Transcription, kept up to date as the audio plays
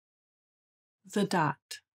The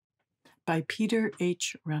Dot by Peter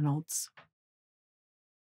H. Reynolds.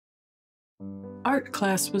 Art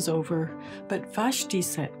class was over, but Vashti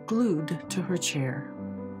sat glued to her chair.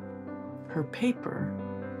 Her paper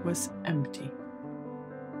was empty.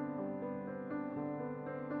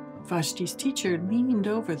 Vashti's teacher leaned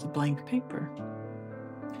over the blank paper.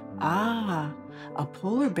 "Ah, a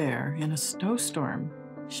polar bear in a snowstorm,"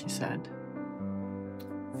 she said.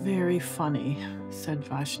 "Very funny," said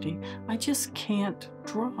Vashti. "I just can't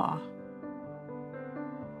draw."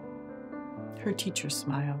 Her teacher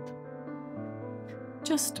smiled.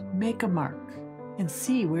 "Just make a mark and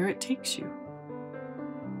see where it takes you."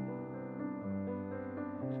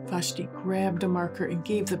 Vashti grabbed a marker and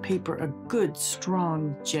gave the paper a good,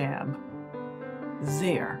 strong jab.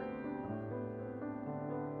 There.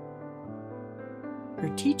 Her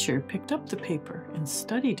teacher picked up the paper and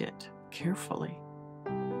studied it carefully.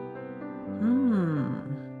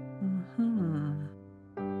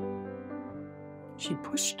 She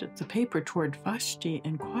pushed the paper toward Vashti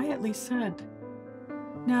and quietly said,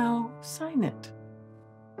 "Now sign it."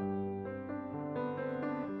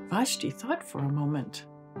 Vashti thought for a moment.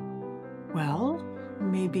 "Well,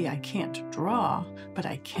 maybe I can't draw, but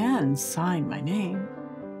I can sign my name."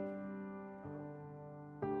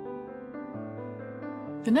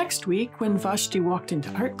 The next week, when Vashti walked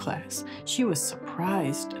into art class, she was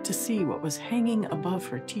surprised to see what was hanging above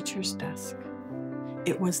her teacher's desk.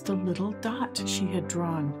 It was the little dot she had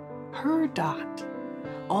drawn, her dot,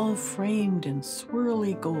 all framed in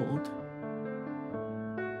swirly gold.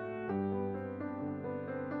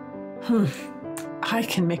 I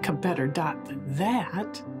can make a better dot than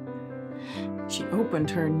that." She opened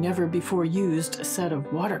her never-before-used set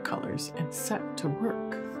of watercolors and set to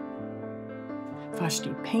work.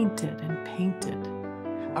 Vashti painted and painted.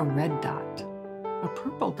 A red dot, a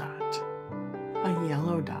purple dot, a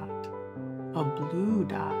yellow dot, a blue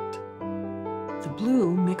dot. The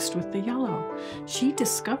blue mixed with the yellow. She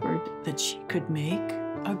discovered that she could make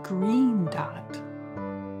a green dot.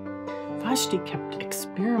 Vashti kept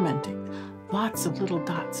experimenting, lots of little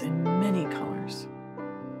dots in many colors.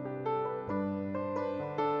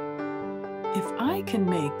 If I can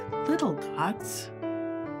make little dots,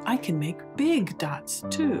 I can make big dots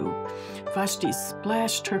too. Vashti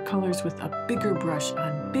splashed her colors with a bigger brush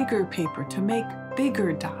on bigger paper to make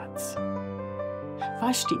bigger dots.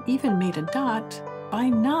 Vashti even made a dot by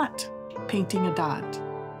not painting a dot.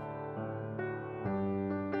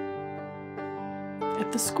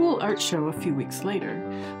 At the school art show a few weeks later,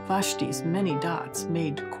 Vashti's many dots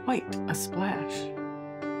made quite a splash.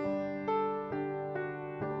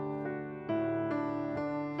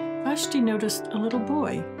 Vashti noticed a little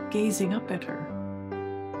boy gazing up at her.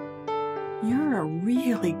 "You're a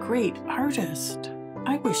really great artist.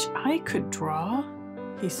 I wish I could draw,"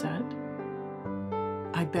 he said.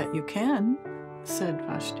 "I bet you can," said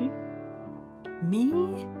Vashti.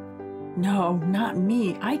 "Me? No, not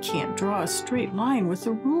me. I can't draw a straight line with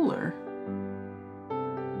a ruler."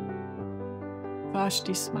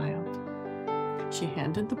 Vashti smiled. She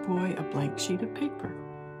handed the boy a blank sheet of paper.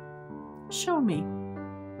 "Show me."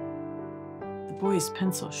 The boy's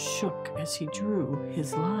pencil shook as he drew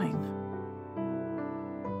his line.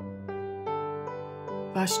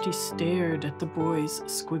 Vashti stared at the boy's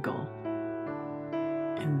squiggle.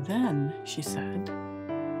 And then she said,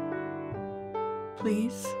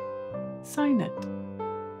 "Please, sign it."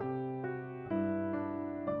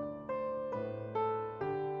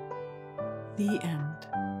 The end.